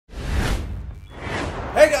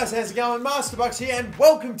Hey guys, how's it going? MasterBucks here, and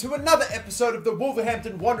welcome to another episode of the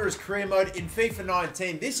Wolverhampton Wanderers career mode in FIFA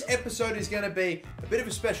 19. This episode is going to be a bit of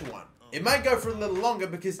a special one. It may go for a little longer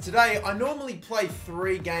because today I normally play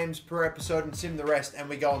 3 games per episode and sim the rest, and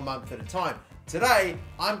we go a month at a time. Today,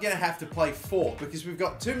 I'm going to have to play 4 because we've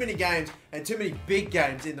got too many games and too many big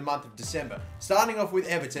games in the month of December. Starting off with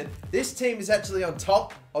Everton, this team is actually on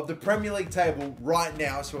top of the Premier League table right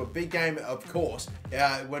now, so a big game, of course,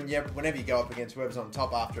 whenever you go up against whoever's on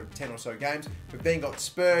top after 10 or so games. We've then got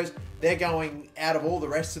Spurs. They're going out of all the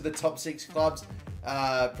rest of the top 6 clubs.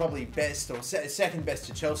 Probably best or second best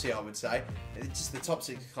to Chelsea, I would say. It's just the top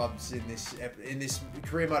 6 clubs in this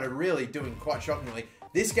career mode are really doing quite shockingly.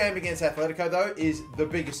 This game against Atletico, though, is the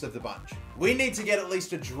biggest of the bunch. We need to get at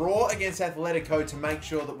least a draw against Atletico to make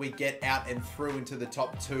sure that we get out and through into the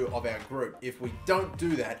top 2 of our group. If we don't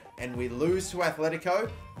do that and we lose to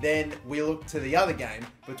Atletico, then we look to the other game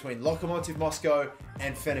between Lokomotiv Moscow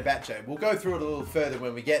and Fenerbahce. We'll go through it a little further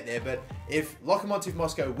when we get there, but if Lokomotiv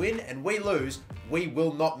Moscow win and we lose, we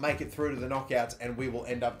will not make it through to the knockouts and we will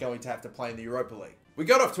end up going to have to play in the Europa League. We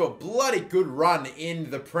got off to a bloody good run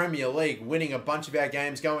in the Premier League, winning a bunch of our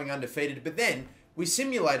games, going undefeated, but then we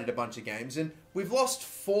simulated a bunch of games and we've lost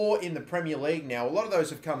 4 in the Premier League now. A lot of those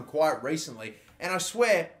have come quite recently, and I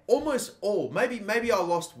swear, almost all, maybe I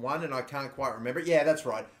lost 1 and I can't quite remember it. Yeah, that's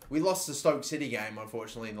right. We lost the Stoke City game,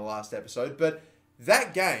 unfortunately, in the last episode, but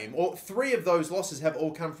that game, or 3 of those losses have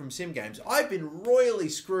all come from sim games. I've been royally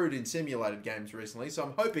screwed in simulated games recently, so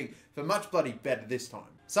I'm hoping for much bloody better this time.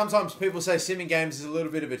 Sometimes people say simming games is a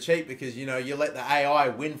little bit of a cheat because, you know, you let the AI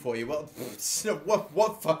win for you. Well,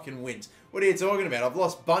 what fucking wins? What are you talking about? I've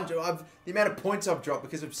lost the amount of points I've dropped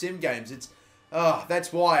because of sim games.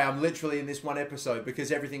 That's why I'm literally in this one episode, because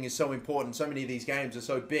everything is so important. So many of these games are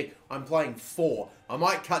so big. I'm playing 4. I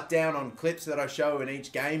might cut down on clips that I show in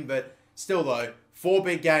each game, but still though, 4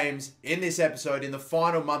 big games in this episode in the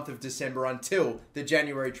final month of December until the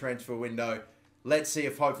January transfer window. Let's see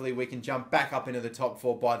if hopefully we can jump back up into the top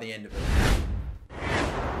 4 by the end of it.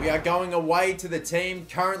 We are going away to the team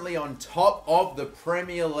currently on top of the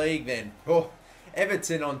Premier League then. Oh,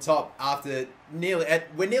 Everton on top after we're nearly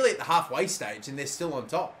at the halfway stage and they're still on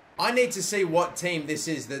top. I need to see what team this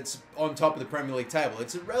is that's on top of the Premier League table.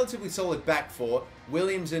 It's a relatively solid back 4.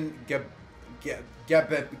 Williams and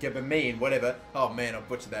Gabamin, whatever. Oh man, I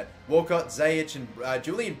butchered that. Walcott, Zajic, and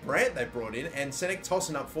Julian Brandt they brought in, and Senek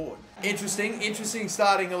Tosin up forward. Interesting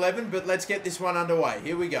starting 11, but let's get this one underway.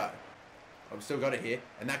 Here we go. I've still got it here,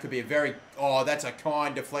 and that could be a very... Oh, that's a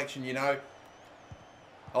kind deflection, you know.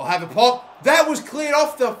 I'll have a pop. That was cleared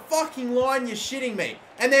off the fucking line, you're shitting me.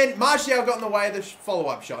 And then Martial got in the way of the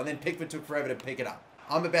follow-up shot, and then Pickford took forever to pick it up.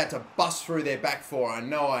 I'm about to bust through their back 4. I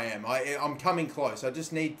know I am. I'm coming close. I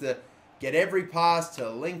just need to get every pass to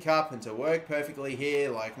link up and to work perfectly here.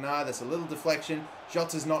 Like, no, that's a little deflection.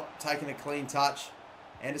 Jota's not taking a clean touch.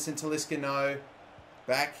 Anderson, Talisca, no.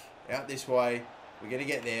 Back, out this way. We're going to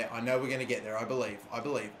get there. I know we're going to get there. I believe.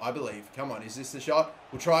 Come on, is this the shot?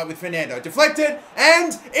 We'll try it with Fernando. Deflected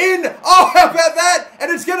and in. Oh, how about that?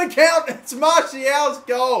 And it's going to count. It's Martial's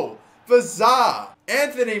goal. Bizarre.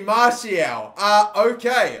 Anthony Martial.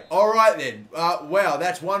 Okay. All right then. Wow,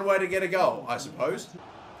 that's one way to get a goal, I suppose.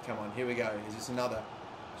 Come on, here we go. Is this another?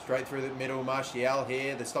 Straight through the middle. Martial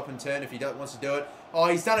here. The stop and turn if he wants to do it. Oh,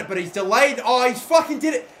 he's done it, but he's delayed. Oh, he fucking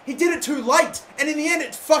did it. He did it too late. And in the end,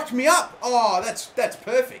 it fucked me up. Oh, that's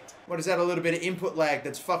perfect. What is that? A little bit of input lag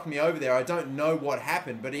that's fucked me over there. I don't know what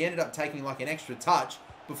happened, but he ended up taking like an extra touch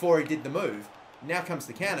before he did the move. Now comes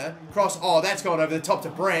the counter. Cross. Oh, that's gone over the top to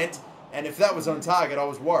Brandt. And if that was on target, I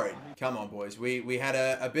was worried. Come on, boys. We had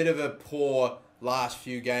a bit of a poor last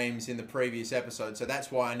few games in the previous episode, so that's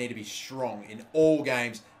why I need to be strong in all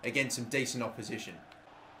games against some decent opposition.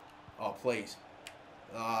 Oh, please.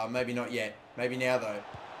 Maybe not yet. Maybe now, though.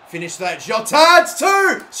 Finish that. Jota, it's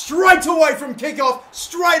 2! Straight away from kickoff.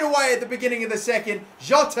 Straight away at the beginning of the second.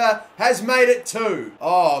 Jota has made it 2.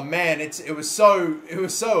 Oh, man, it was so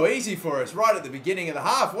easy for us right at the beginning of the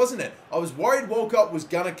half, wasn't it? I was worried Walcott was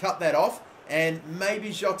going to cut that off, and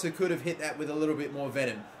maybe Jota could have hit that with a little bit more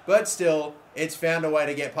venom. But still, it's found a way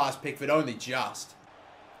to get past Pickford, only just.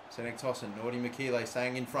 Senek Tosin, Nordi Makile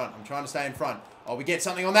staying in front. I'm trying to stay in front. Oh, we get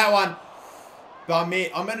something on that one. Barmin,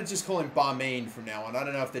 I'm going to just call him Barmin from now on. I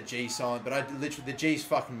don't know if the G's silent, but the G's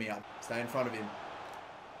fucking me up. Stay in front of him.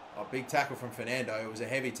 Oh, big tackle from Fernando. It was a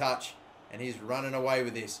heavy touch, and he's running away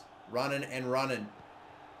with this. Running and running.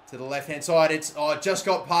 To the left-hand side, it just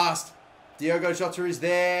got past. Diogo Jota is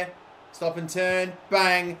there. Stop and turn.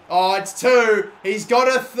 Bang. Oh, it's 2. He's got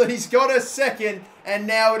a second. And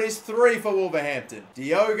now it is 3 for Wolverhampton.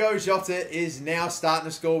 Diogo Jota is now starting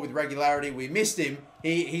to score with regularity. We missed him.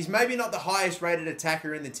 He's maybe not the highest rated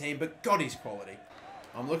attacker in the team, but God, he's quality.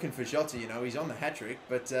 I'm looking for Jota, you know. He's on the hat-trick,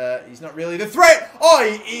 but he's not really the threat.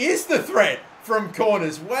 Oh, he is the threat from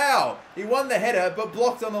corners. Wow. He won the header, but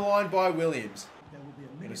blocked on the line by Williams.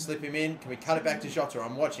 I'm going to slip him in. Can we cut it back to Jota?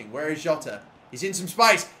 I'm watching. Where is Jota? He's in some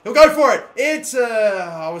space. He'll go for it. It's,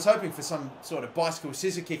 I was hoping for some sort of bicycle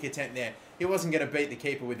scissor kick attempt there. He wasn't going to beat the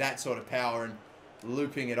keeper with that sort of power and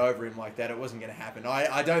looping it over him like that. It wasn't going to happen.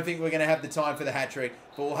 I don't think we're going to have the time for the hat-trick,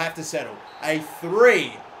 but we'll have to settle. A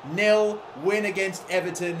 3-0 win against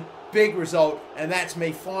Everton. Big result, and that's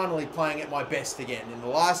me finally playing at my best again. In the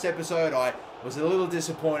last episode, I was a little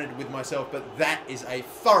disappointed with myself, but that is a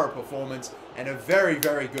thorough performance and a very,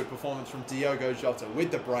 very good performance from Diogo Jota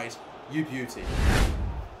with the brace. You beauty.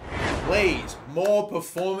 Please, more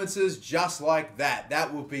performances just like that.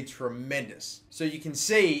 That would be tremendous. So you can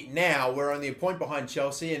see now we're only a point behind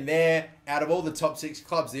Chelsea, and they're, out of all the top 6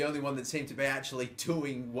 clubs, the only one that seem to be actually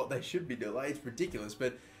doing what they should be doing. It's ridiculous,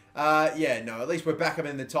 but yeah, no, at least we're back up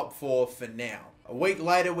in the top 4 for now. A week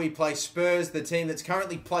later, we play Spurs, the team that's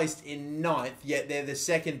currently placed in 9th, yet they're the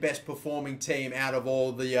second best performing team out of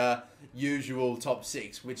all the usual top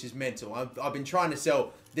 6, which is mental. I've been trying to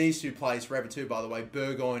sell these 2 players forever too, by the way,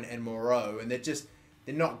 Burgoyne and Moreau, and they're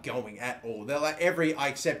not going at all. They're like, I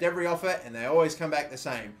accept every offer, and they always come back the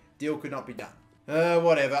same. Deal could not be done.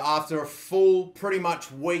 Whatever. After a full, pretty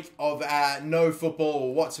much week of no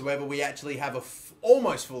football whatsoever, we actually have a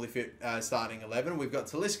almost fully fit starting 11. We've got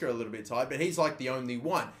Talisca a little bit tight, but he's like the only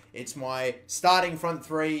one. It's my starting front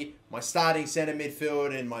 3, my starting centre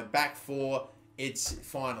midfield, and my back 4. It's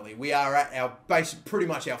finally, we are at our pretty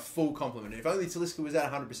much our full complement. If only Talisca was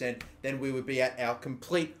at 100%, then we would be at our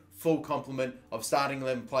complete full complement of starting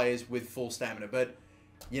 11 players with full stamina. But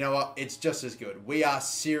you know what? It's just as good. We are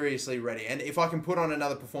seriously ready. And if I can put on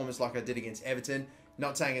another performance like I did against Everton,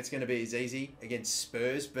 not saying it's going to be as easy against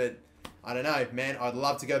Spurs, but I don't know, man. I'd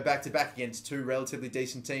love to go back-to-back against 2 relatively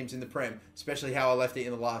decent teams in the Prem, especially how I left it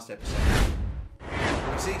in the last episode.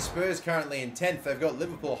 We see Spurs currently in 10th. They've got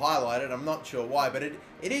Liverpool highlighted. I'm not sure why, but it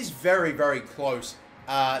is very, very close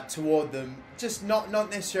toward them. Just not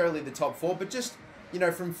necessarily the top 4, but just, you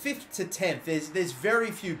know, from 5th to 10th, there's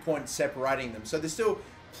very few points separating them. So there's still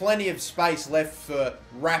plenty of space left for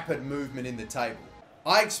rapid movement in the table.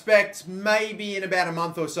 I expect maybe in about a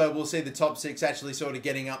month or so, we'll see the top 6 actually sort of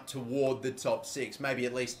getting up toward the top 6. Maybe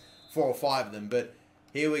at least 4 or 5 of them. But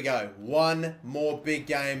here we go. One more big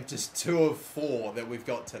game. Just 2 of 4 that we've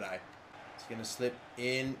got today. It's going to slip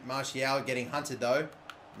in. Martial getting hunted though.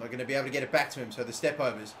 I'm not going to be able to get it back to him. So the step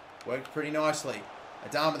overs worked pretty nicely.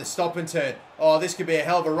 Adama, the stop and turn. Oh, this could be a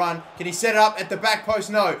hell of a run. Can he set it up at the back post?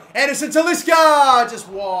 No. Anderson Talisca! Just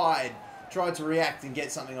wide. Tried to react and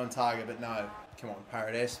get something on target, but no. Come on,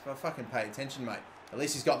 Paredes. But fucking pay attention, mate. At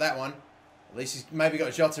least he's got that one. At least he's maybe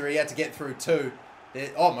got Jota. He had to get through 2.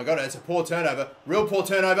 Oh my god, it's a poor turnover. Real poor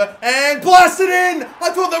turnover. And blasted in! I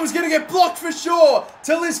thought that was going to get blocked for sure.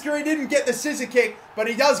 Talisca, he didn't get the scissor kick, but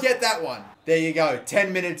he does get that one. There you go.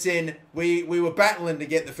 10 minutes in. We were battling to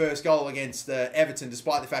get the first goal against Everton,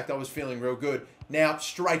 despite the fact I was feeling real good. Now,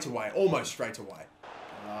 straight away. Almost straight away.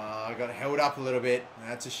 I got held up a little bit.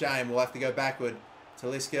 That's a shame. We'll have to go backward.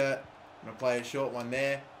 Talisca, I'm going to play a short one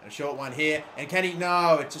there. And a short one here. And can he?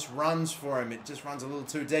 No, it just runs for him. It just runs a little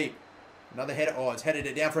too deep. Another header. Oh, it's headed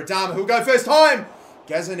it down for Adama. Who'll go first time?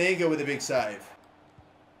 Gazaniga with a big save.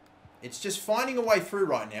 It's just finding a way through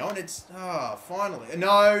right now, and it's... Ah, finally. No.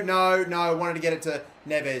 I wanted to get it to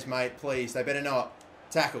Neves, mate. Please, they better not.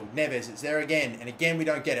 Tackle. Neves, it's there again. And again, we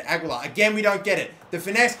don't get it. Aguilar, again, we don't get it. The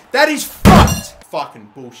finesse, that is fucked!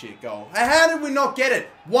 Fucking bullshit goal. How did we not get it?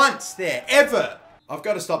 Once there. Ever. I've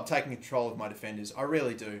got to stop taking control of my defenders. I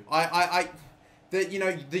really do. You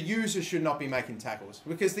know, the user should not be making tackles.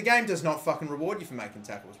 Because the game does not fucking reward you for making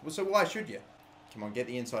tackles. So why should you? Come on, get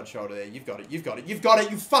the inside shoulder there. You've got it. You've got it. You've got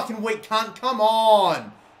it. You fucking weak cunt. Come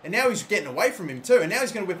on. And now he's getting away from him too. And now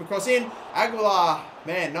he's going to whip across in. Aguilar.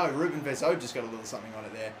 Man, no. Ruben Vezo just got a little something on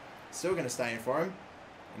it there. Still going to stay in for him.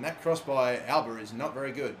 And that cross by Alba is not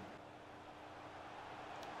very good.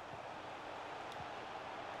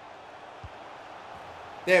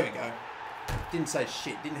 There we go. Didn't say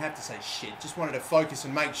shit. Didn't have to say shit. Just wanted to focus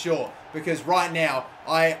and make sure. Because right now,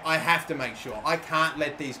 I have to make sure. I can't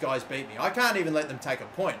let these guys beat me. I can't even let them take a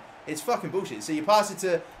point. It's fucking bullshit. So you pass it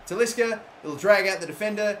to Talisca. It'll drag out the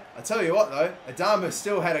defender. I tell you what, though. Adama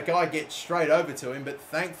still had a guy get straight over to him. But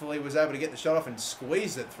thankfully was able to get the shot off and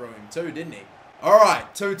squeeze it through him too, didn't he? All right,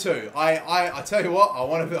 2-2. I tell you what, I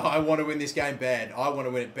want to win this game bad. I want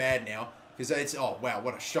to win it bad now because it's oh wow,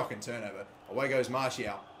 what a shocking turnover. Away goes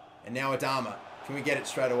Martial, and now Adama. Can we get it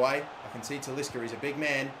straight away? I can see Talisca. He's a big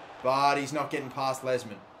man, but he's not getting past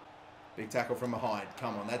Lesman. Big tackle from behind.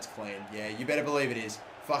 Come on, that's clean. Yeah, you better believe it is.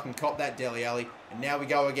 Fucking cop that, Dele Alli. And now we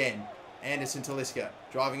go again. Anderson Talisca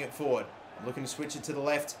driving it forward. I'm looking to switch it to the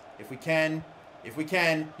left if we can. If we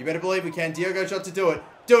can, you better believe we can. Diogo Jota to do it.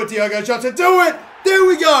 Do it, Diogo Jota. Do it! There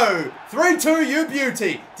we go! 3-2, you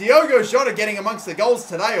beauty. Diogo Jota getting amongst the goals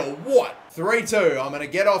today or what? 3-2. I'm going to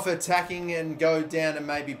get off attacking and go down to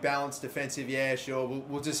maybe balance defensive. Yeah, sure.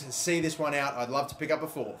 We'll just see this one out. I'd love to pick up a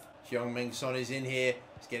fourth. Heung-min Son is in here.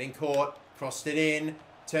 He's getting caught. Crossed it in.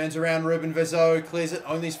 Turns around Ruben Vezo. Clears it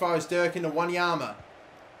only as far as Durkin to Wanyama.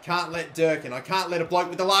 Can't let Durkin. I can't let a bloke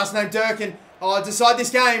with the last name Durkin. Oh, decide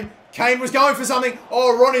this game. Kane was going for something.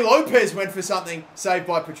 Oh, Ronnie Lopez went for something. Saved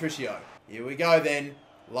by Patricio. Here we go then.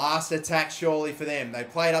 Last attack surely for them. They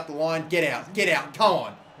played up the line. Get out. Get out. Come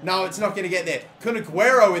on. No, it's not going to get there. Kun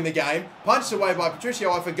Aguero in the game. Punched away by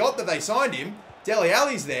Patricio. I forgot that they signed him. Dele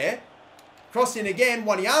Alli's there. Crossed in again.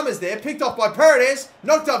 Wanyama's there. Picked off by Paredes.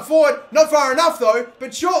 Knocked up forward. Not far enough though.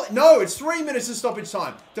 But surely... No, it's 3 minutes of stoppage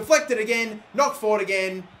time. Deflected again. Knocked forward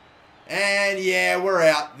again. And yeah, we're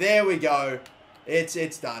out. There we go.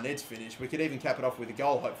 It's done. It's finished. We could even cap it off with a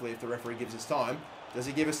goal, hopefully, if the referee gives us time. Does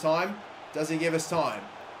he give us time? Does he give us time?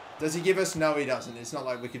 Does he give us... No, he doesn't. It's not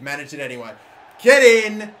like we could manage it anyway. Get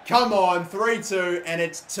in. Come on. 3-2. And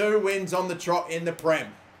it's 2 wins on the trot in the Prem.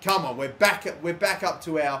 Come on. We're back up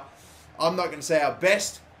to our... I'm not going to say our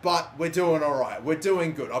best, but we're doing all right. We're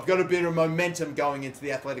doing good. I've got a bit of momentum going into the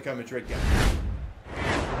Atletico Madrid game.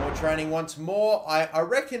 More training once more. I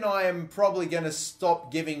reckon I am probably going to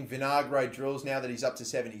stop giving Vinagre drills now that he's up to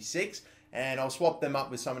 76, and I'll swap them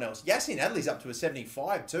up with someone else. Yassin Adli's up to a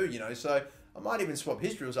 75 too, you know, so I might even swap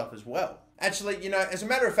his drills up as well. Actually, you know, as a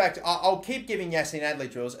matter of fact, I'll keep giving Yassin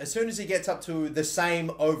Adli drills. As soon as he gets up to the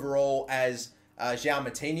same overall as João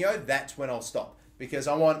Moutinho, that's when I'll stop. Because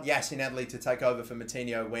I want Yassin Adli to take over for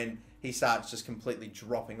Moutinho when he starts just completely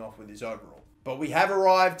dropping off with his overall. But we have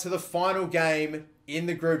arrived to the final game in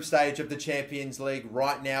the group stage of the Champions League.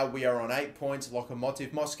 Right now, we are on 8 points.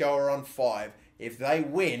 Lokomotiv Moscow are on 5. If they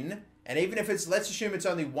win, and even if it's, let's assume it's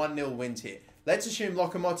only 1-0 wins here. Let's assume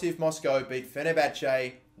Lokomotiv Moscow beat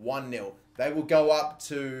Fenerbahce 1-0. They will go up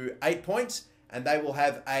to 8 points, and they will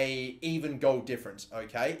have a even goal difference,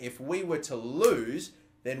 okay? If we were to lose...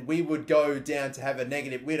 then we would go down to have a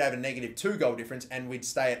negative, we'd have a -2 goal difference and we'd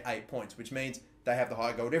stay at 8 points, which means they have the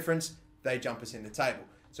higher goal difference, they jump us in the table.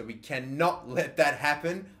 So we cannot let that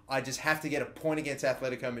happen. I just have to get a point against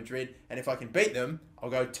Atletico Madrid, and if I can beat them,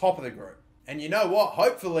 I'll go top of the group. And you know what?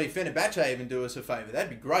 Hopefully Fenerbahce even do us a favour.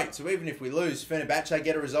 That'd be great. So even if we lose, Fenerbahce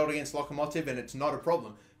get a result against Lokomotiv and it's not a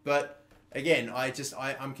problem. But again,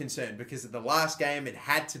 I'm concerned because of the last game, it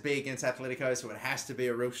had to be against Atletico, so it has to be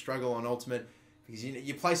a real struggle on Ultimate. Because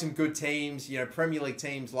you play some good teams, you know, Premier League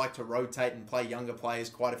teams like to rotate and play younger players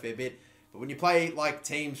quite a fair bit. But when you play like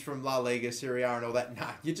teams from La Liga, Serie A and all that,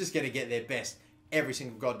 nah, you're just going to get their best every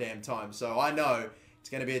single goddamn time. So I know it's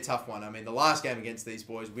going to be a tough one. I mean, the last game against these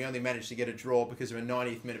boys, we only managed to get a draw because of a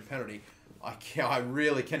 90th minute penalty. I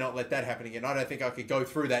really cannot let that happen again. I don't think I could go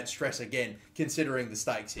through that stress again, considering the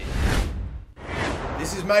stakes here.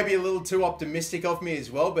 This is maybe a little too optimistic of me as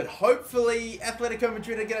well, but hopefully Atletico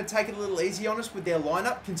Madrid are going to take it a little easy on us with their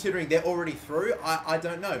lineup, considering they're already through. I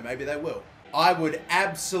don't know. Maybe they will. I would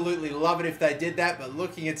absolutely love it if they did that, but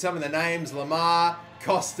looking at some of the names, Lamar,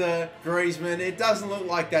 Costa, Griezmann, it doesn't look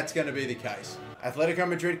like that's going to be the case. Atletico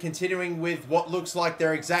Madrid continuing with what looks like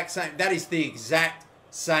their exact same... That is the exact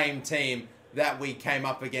same team that we came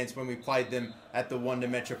up against when we played them at the Wanda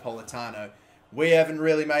Metropolitano. We haven't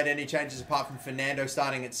really made any changes apart from Fernando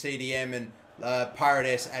starting at CDM and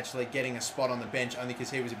Paredes actually getting a spot on the bench only because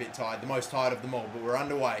he was a bit tired, the most tired of them all. But we're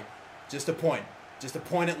underway. Just a point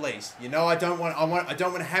at least. You know, I don't want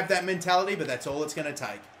to have that mentality, but that's all it's going to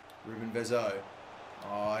take. Ruben Vezo.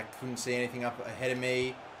 Oh, I couldn't see anything up ahead of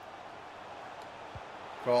me.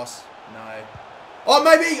 Cross. No. Oh,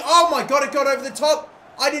 maybe. Oh my God, it got over the top.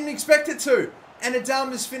 I didn't expect it to. And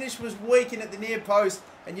Adama's finish was weak and at the near post.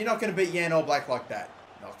 And you're not going to beat Jan Oblak like that.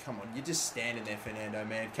 Oh, come on. You're just standing there, Fernando,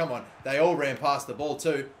 man. Come on. They all ran past the ball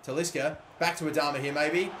too. Talisca. Back to Adama here,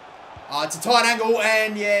 maybe. It's a tight angle.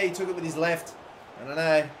 And, yeah, he took it with his left. I don't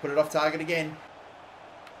know. Put it off target again.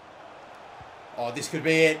 Oh, this could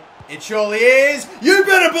be it. It surely is. You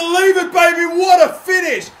better believe it, baby. What a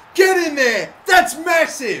finish. Get in there. That's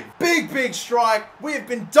massive. Big, big strike. We have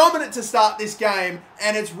been dominant to start this game.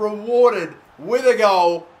 And it's rewarded with a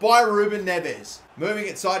goal by Ruben Neves. Moving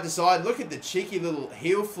it side to side. Look at the cheeky little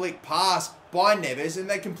heel flick pass by Neves, and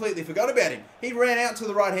they completely forgot about him. He ran out to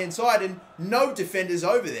the right-hand side, and no defenders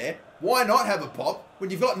over there. Why not have a pop when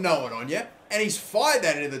you've got no one on you? And he's fired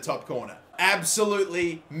that into the top corner.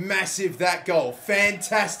 Absolutely massive, that goal.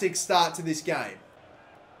 Fantastic start to this game.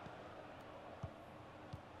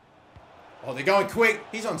 Oh, they're going quick.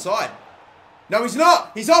 He's onside. No, he's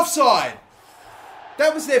not. He's offside.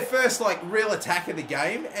 That was their first, like, real attack of the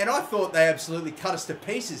game, and I thought they absolutely cut us to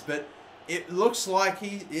pieces, but it looks like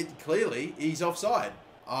clearly he's offside.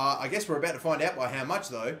 I guess we're about to find out by how much,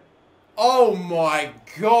 though. Oh, my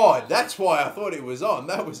God. That's why I thought it was on.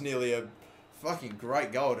 That was nearly a fucking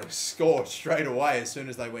great goal to score straight away as soon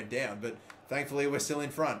as they went down, but thankfully we're still in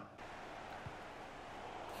front.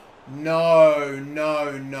 No,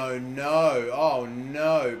 no, no, no. Oh,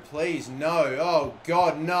 no. Please, no. Oh,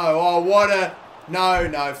 God, no. Oh, what a... No,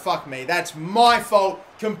 no, fuck me. That's my fault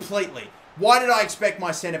completely. Why did I expect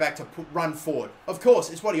my centre-back to run forward? Of course,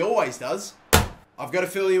 it's what he always does. I've got to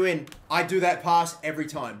fill you in. I do that pass every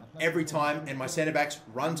time. Every time, and my centre-backs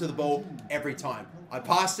run to the ball every time. I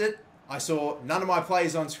passed it. I saw none of my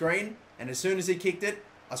players on screen, and as soon as he kicked it,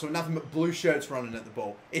 I saw nothing but blue shirts running at the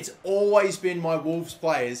ball. It's always been my Wolves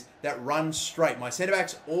players that run straight. My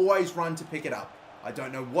centre-backs always run to pick it up. I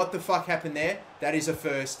don't know what the fuck happened there. That is a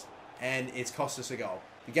first, and it's cost us a goal.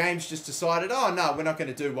 The game's just decided, oh no, we're not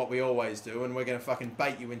going to do what we always do, and we're going to fucking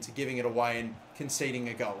bait you into giving it away and conceding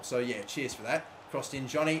a goal. So yeah, cheers for that. Crossed in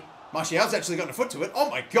Johnny. Martial's actually gotten a foot to it. Oh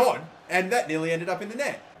my God. And that nearly ended up in the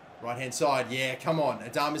net. Right-hand side. Yeah, come on.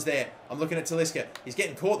 Adama's there. I'm looking at Talisca. He's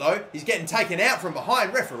getting caught, though. He's getting taken out from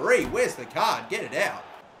behind. Referee, where's the card? Get it out.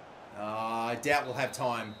 I doubt we'll have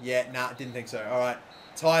time. Yeah, nah, didn't think so. All right.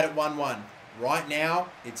 Tied at 1-1. Right now,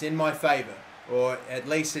 it's in my favour. Or at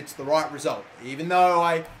least it's the right result. Even though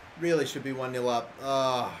I really should be 1-0 up.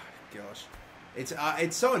 Oh, gosh.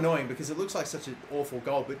 It's so annoying because it looks like such an awful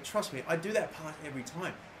goal. But trust me, I do that part every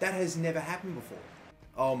time. That has never happened before.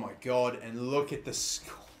 Oh, my God. And look at the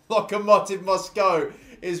score. Lokomotiv Moscow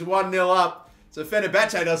is 1-0 up. So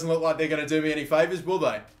Fenerbahce doesn't look like they're going to do me any favours, will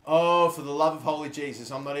they? Oh, for the love of holy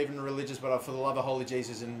Jesus. I'm not even religious, but for the love of holy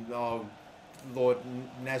Jesus and, oh, Lord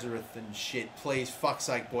Nazareth and shit. Please, fuck's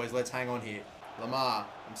sake, boys, let's hang on here. Lamar,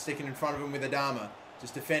 I'm sticking in front of him with Adama.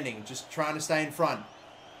 Just defending, just trying to stay in front.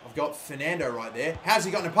 I've got Fernando right there. How's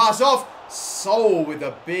he gotten a pass off? Sol with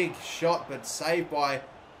a big shot, but saved by...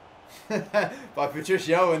 by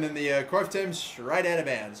Patricio, and then the Cruyff term straight out of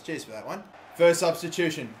bounds. Cheers for that one. First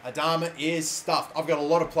substitution. Adama is stuffed. I've got a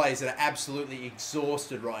lot of players that are absolutely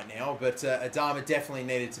exhausted right now, but Adama definitely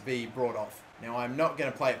needed to be brought off. Now, I'm not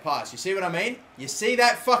going to play it past. You see what I mean? You see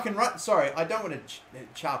that fucking run? Sorry, I don't want to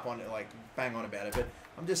chop on it, like, bang on about it, but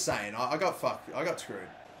I'm just saying, I got fucked. I got screwed.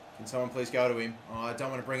 Can someone please go to him? Oh, I don't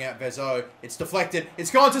want to bring out Vezo. It's deflected.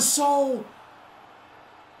 It's gone to Sol.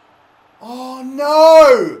 Oh,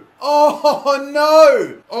 no! Oh,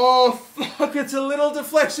 no! Oh, fuck, it's a little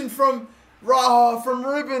deflection from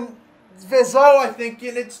Ruben Vezo, I think,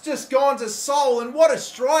 and it's just gone to Sol, and what a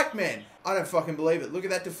strike, man. I don't fucking believe it. Look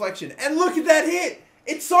at that deflection, and look at that hit!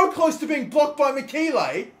 It's so close to being blocked by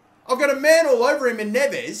Makile. I've got a man all over him in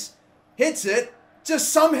Neves, hits it, just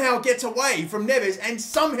somehow gets away from Neves, and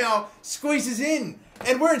somehow squeezes in.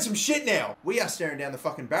 And we're in some shit now. We are staring down the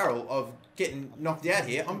fucking barrel of getting knocked out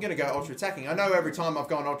here. I'm going to go ultra-attacking. I know every time I've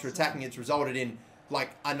gone ultra-attacking, it's resulted in, like,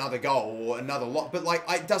 another goal or another lot. But, like,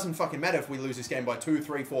 it doesn't fucking matter if we lose this game by 2,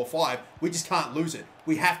 3, 4, 5. We just can't lose it.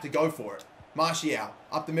 We have to go for it. Martial,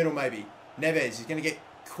 up the middle maybe. Neves, he's going to get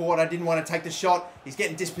caught. I didn't want to take the shot. He's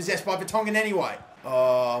getting dispossessed by Vertonghen anyway.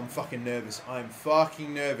 Oh, I'm fucking nervous. I'm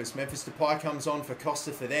fucking nervous. Memphis Depay comes on for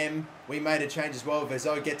Costa for them. We made a change as well.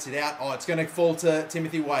 Vezo gets it out. Oh, it's going to fall to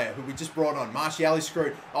Timothy Weah, who we just brought on. Martial is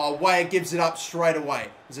screwed. Oh, Weah gives it up straight away.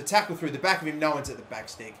 There's a tackle through the back of him. No one's at the back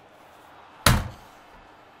stick.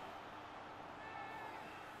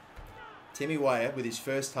 Timmy Weah, with his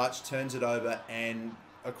first touch, turns it over and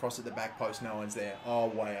across at the back post. No one's there. Oh,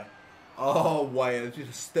 Weah. Oh, Weah.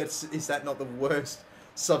 Is that not the worst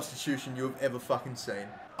substitution you have ever fucking seen?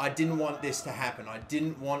 I didn't want this to happen. I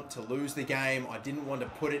didn't want to lose the game. I didn't want to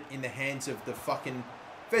put it in the hands of the fucking...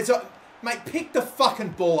 Mate, pick the fucking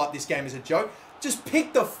ball up. This game is a joke. Just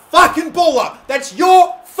pick the fucking ball up. That's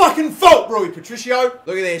your fucking fault, Rui Patricio.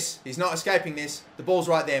 Look at this. He's not escaping this. The ball's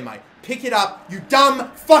right there, mate. Pick it up, you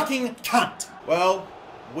dumb fucking cunt. Well,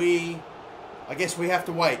 I guess we have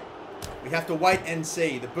to wait. We have to wait and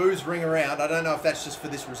see. The boos ring around. I don't know if that's just for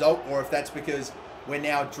this result or if that's because we're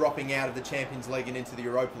now dropping out of the Champions League and into the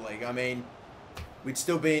Europa League. I mean, we'd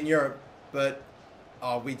still be in Europe, but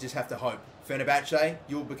Oh, we just have to hope. Fenerbahce,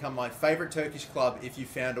 you'll become my favourite Turkish club if you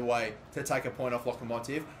found a way to take a point off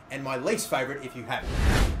Lokomotiv, and my least favourite if you haven't.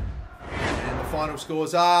 And the final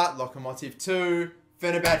scores are Lokomotiv 2,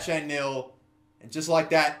 Fenerbahce 0, and just like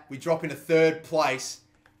that, we drop into 3rd place,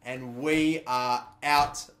 and we are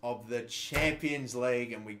out of the Champions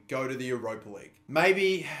League, and we go to the Europa League.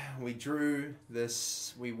 Maybe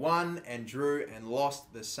we won and drew and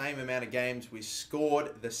lost the same amount of games. We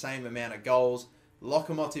scored the same amount of goals.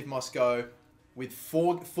 Lokomotiv Moscow, with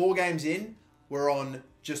four games in, were on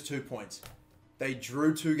just 2 points. They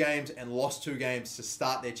drew 2 games and lost 2 games to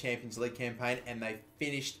start their Champions League campaign, and they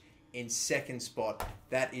finished in 2nd spot.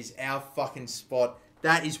 That is our fucking spot.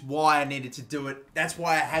 That is why I needed to do it. That's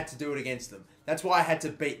why I had to do it against them. That's why I had to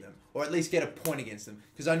beat them, or at least get a point against them,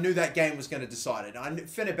 because I knew that game was going to decide it.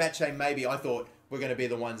 Fenerbahce, maybe I thought were going to be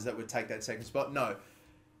the ones that would take that 2nd spot. No.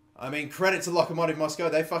 I mean, credit to Lokomotiv Moscow.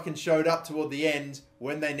 They fucking showed up toward the end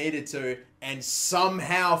when they needed to and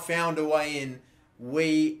somehow found a way in.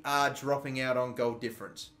 We are dropping out on goal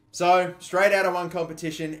difference. So, straight out of one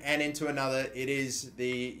competition and into another, it is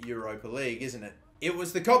the Europa League, isn't it? It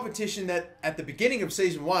was the competition that at the beginning of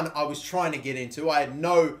Season 1 I was trying to get into. I had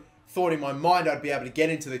no thought in my mind I'd be able to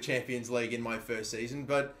get into the Champions League in my first season,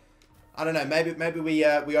 but I don't know, maybe we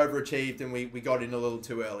overachieved and we got in a little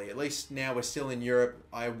too early. At least now we're still in Europe.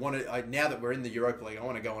 Now that we're in the Europa League, I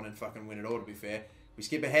want to go on and fucking win it all, to be fair. We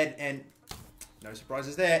skip ahead and no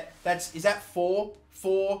surprises there. Is that four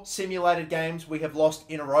simulated games we have lost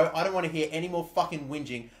in a row? I don't want to hear any more fucking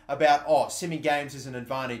whinging about, oh, simming games is an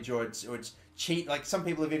advantage or it's cheat. Like some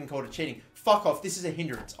people have even called it cheating. Fuck off. This is a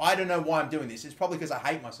hindrance. I don't know why I'm doing this. It's probably because I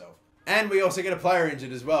hate myself. And we also get a player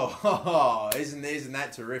injured as well. Oh, isn't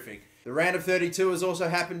that terrific? The round of 32 has also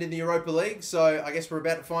happened in the Europa League, so I guess we're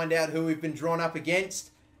about to find out who we've been drawn up against.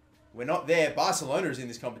 We're not there. Barcelona is in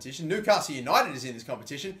this competition. Newcastle United is in this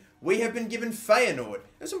competition. We have been given Feyenoord.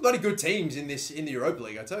 There's some bloody good teams in the Europa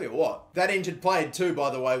League, I tell you what. That injured player too, by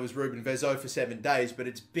the way, was Ruben Vezo for 7 days, but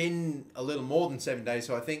it's been a little more than 7 days,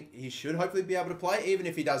 so I think he should hopefully be able to play, even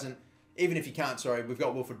if he can't, sorry, we've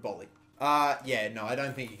got Wilfred Bolly. Yeah, no, I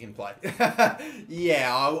don't think he can play. Yeah,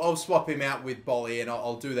 I'll swap him out with Bolly, and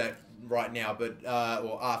I'll do that right now, but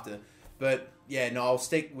or after. But yeah, no, I'll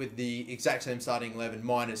stick with the exact same starting 11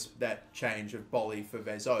 minus that change of Bolly for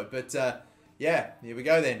Vezo. But yeah, here we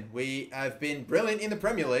go then. We have been brilliant in the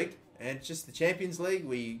Premier League, and just the Champions League,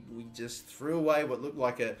 we just threw away what looked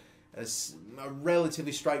like a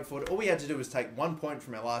relatively straightforward. All we had to do was take 1 point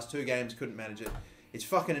from our last 2 games, couldn't manage it. It's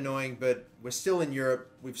fucking annoying, but we're still in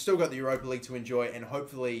Europe. We've still got the Europa League to enjoy, and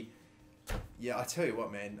hopefully, yeah, I tell you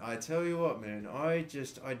what, man. I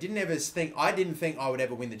didn't think I would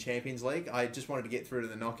ever win the Champions League. I just wanted to get through to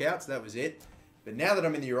the knockouts. That was it. But now that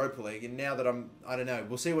I'm in the Europa League, and now that I don't know,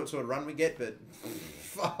 we'll see what sort of run we get, but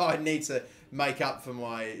I need to make up for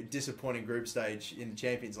my disappointing group stage in the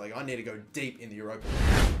Champions League. I need to go deep in the Europa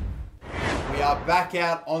League. We are back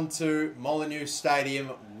out onto Molineux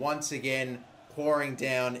Stadium once again. Pouring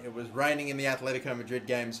down. It was raining in the Atletico Madrid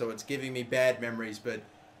game, so it's giving me bad memories. But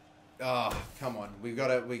come on, we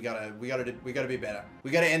gotta be better.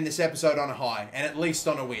 We gotta end this episode on a high, and at least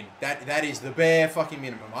on a win. That is the bare fucking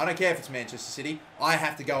minimum. I don't care if it's Manchester City. I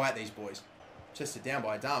have to go at these boys. Chested down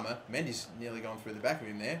by Adama. Mendy's nearly gone through the back of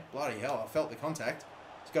him there. Bloody hell! I felt the contact.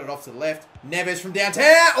 He's got it off to the left. Neves from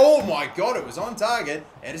downtown. Oh my god! It was on target.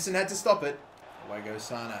 Edison had to stop it. Away goes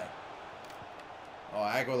Sane. Oh,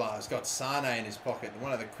 Aguilar's got Sane in his pocket.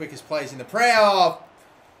 One of the quickest plays in the playoff.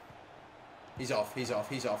 He's off.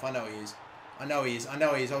 I know he is.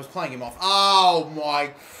 I was playing him off. Oh,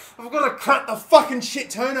 my. I've got to cut the fucking shit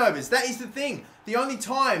turnovers. That is the thing. The only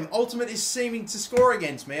time Ultimate is seeming to score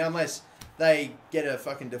against me, unless they get a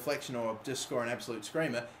fucking deflection or just score an absolute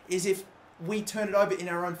screamer, is if we turn it over in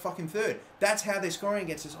our own fucking third. That's how they're scoring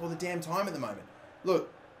against us all the damn time at the moment.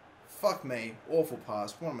 Look, fuck me. Awful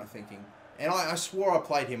pass. What am I thinking? And I swore I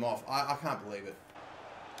played him off. I can't believe it.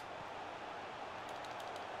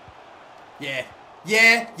 Yeah.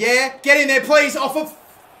 Get in there, please. Off of...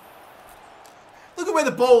 Look at where the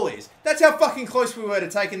ball is. That's how fucking close we were to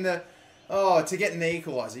taking the... Oh, to getting the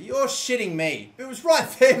equaliser. You're shitting me. It was right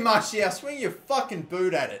there, Martial. Swing your fucking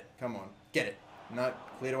boot at it. Come on. Get it. No,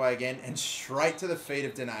 cleared away again. And straight to the feet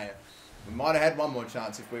of Denayer. We might have had one more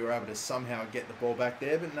chance if we were able to somehow get the ball back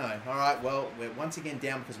there, but no. Alright, well, we're once again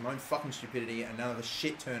down because of my own fucking stupidity and another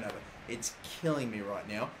shit turnover. It's killing me right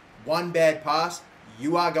now. One bad pass,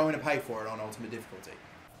 you are going to pay for it on ultimate difficulty.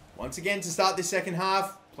 Once again, to start this second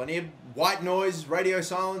half, plenty of white noise, radio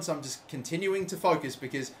silence. I'm just continuing to focus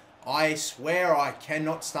because I swear I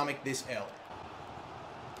cannot stomach this L.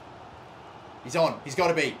 He's on. He's got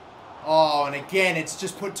to be. Oh, and again, it's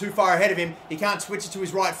just put too far ahead of him. He can't switch it to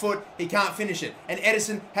his right foot. He can't finish it. And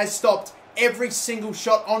Edison has stopped every single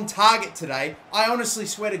shot on target today. I honestly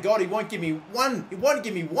swear to God, he won't give me one. He won't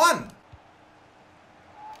give me one.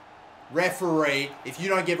 Referee, if you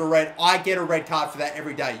don't give a red, I get a red card for that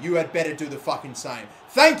every day. You had better do the fucking same.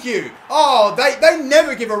 Thank you. Oh, they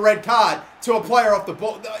never give a red card to a player off the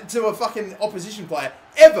ball, to a fucking opposition player,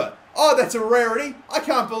 ever. Oh, that's a rarity. I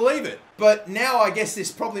can't believe it. But now I guess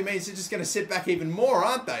this probably means they're just going to sit back even more,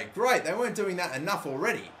 aren't they? Great. They weren't doing that enough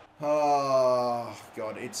already. Oh,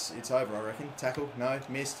 God. It's over, I reckon. Tackle. No.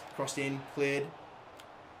 Missed. Crossed in. Cleared.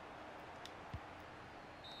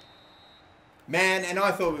 Man, and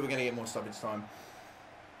I thought we were going to get more stoppage time.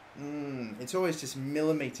 It's always just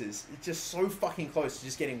millimeters. It's just so fucking close to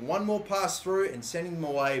just getting one more pass through and sending them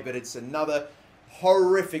away, but it's another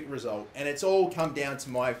horrific result. And it's all come down to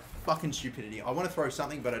my fucking stupidity. I want to throw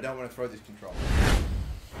something, but I don't want to throw this control.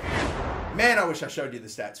 Man, I wish I showed you the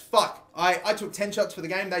stats. Fuck. I took 10 shots for the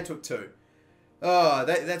game. They took 2. Oh,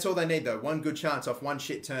 that's all they need, though. One good chance off one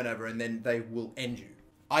shit turnover, and then they will end you.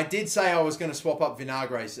 I did say I was going to swap up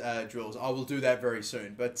Vinagre's drills. I will do that very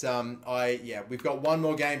soon. But, yeah, we've got one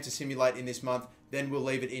more game to simulate in this month. Then we'll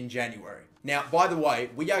leave it in January. Now, by the way,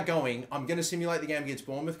 we are going... I'm going to simulate the game against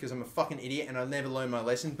Bournemouth because I'm a fucking idiot and I never learned my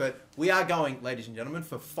lesson. But we are going, ladies and gentlemen,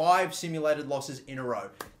 for 5 simulated losses in a row.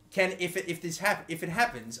 If it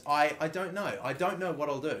happens, I don't know. I don't know what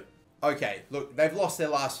I'll do. Okay, look, they've lost their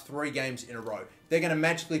last 3 games in a row. They're going to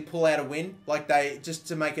magically pull out a win, like just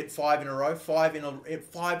to make it 5 in a row. 5 in a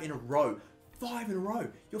row. 5 in a row.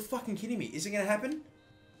 You're fucking kidding me. Is it going to happen?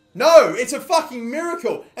 No, it's a fucking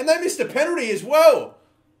miracle. And they missed a penalty as well.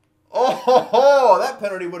 Oh, that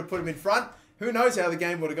penalty would have put them in front. Who knows how the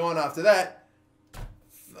game would have gone after that.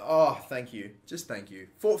 Oh, thank you. Just thank you.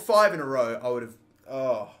 5 in a row, I would have...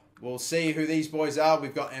 Oh... We'll see who these boys are.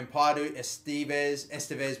 We've got Ampadu,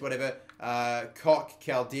 Estevez, whatever, Koch,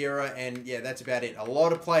 Caldera, and yeah, that's about it. A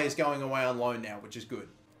lot of players going away on loan now, which is good.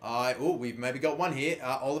 We've maybe got one here.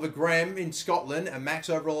 Oliver Graham in Scotland, a max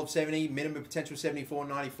overall of 70, minimum potential 74,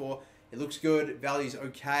 94. It looks good. Value's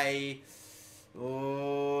okay.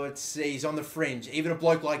 Oh, let's see. He's on the fringe. Even a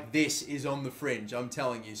bloke like this is on the fringe, I'm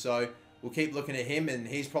telling you. So we'll keep looking at him, and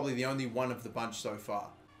he's probably the only one of the bunch so far.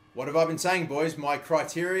 What have I been saying, boys? My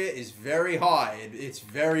criteria is very high. It's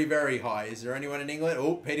very, very high. Is there anyone in England?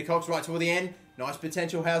 Oh, Peter Cox right toward the end. Nice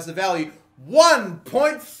potential. How's the value?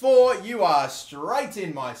 1.4. You are straight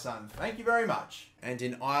in, my son. Thank you very much. And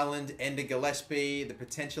in Ireland, Ender Gillespie, the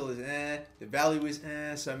potential is the value is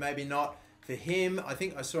so maybe not. For him, I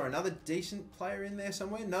think I saw another decent player in there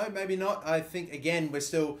somewhere. No, maybe not. I think, again, we're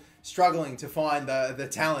still struggling to find the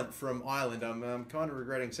talent from Ireland. I'm kind of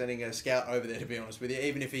regretting sending a scout over there, to be honest with you,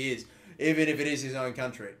 even if it is his own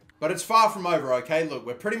country. But it's far from over, okay? Look,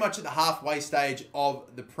 we're pretty much at the halfway stage of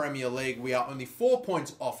the Premier League. We are only 4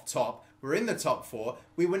 points off top. We're in the top 4.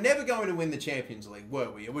 We were never going to win the Champions League, were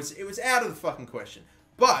we? It was out of the fucking question.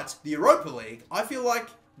 But the Europa League, I feel like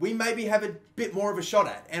we maybe have a bit more of a shot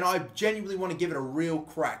at. And I genuinely want to give it a real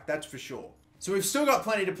crack, that's for sure. So we've still got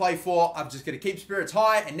plenty to play for. I'm just going to keep spirits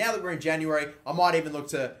high. And now that we're in January, I might even look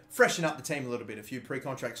to freshen up the team a little bit. A few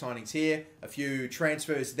pre-contract signings here, a few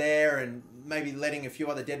transfers there, and maybe letting a few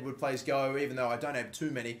other Deadwood players go, even though I don't have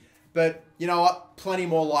too many. But you know what? Plenty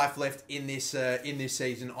more life left in this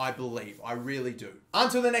season, I believe. I really do.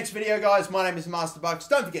 Until the next video, guys, my name is MasterBucks.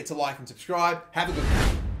 Don't forget to like and subscribe. Have a good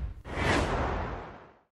one.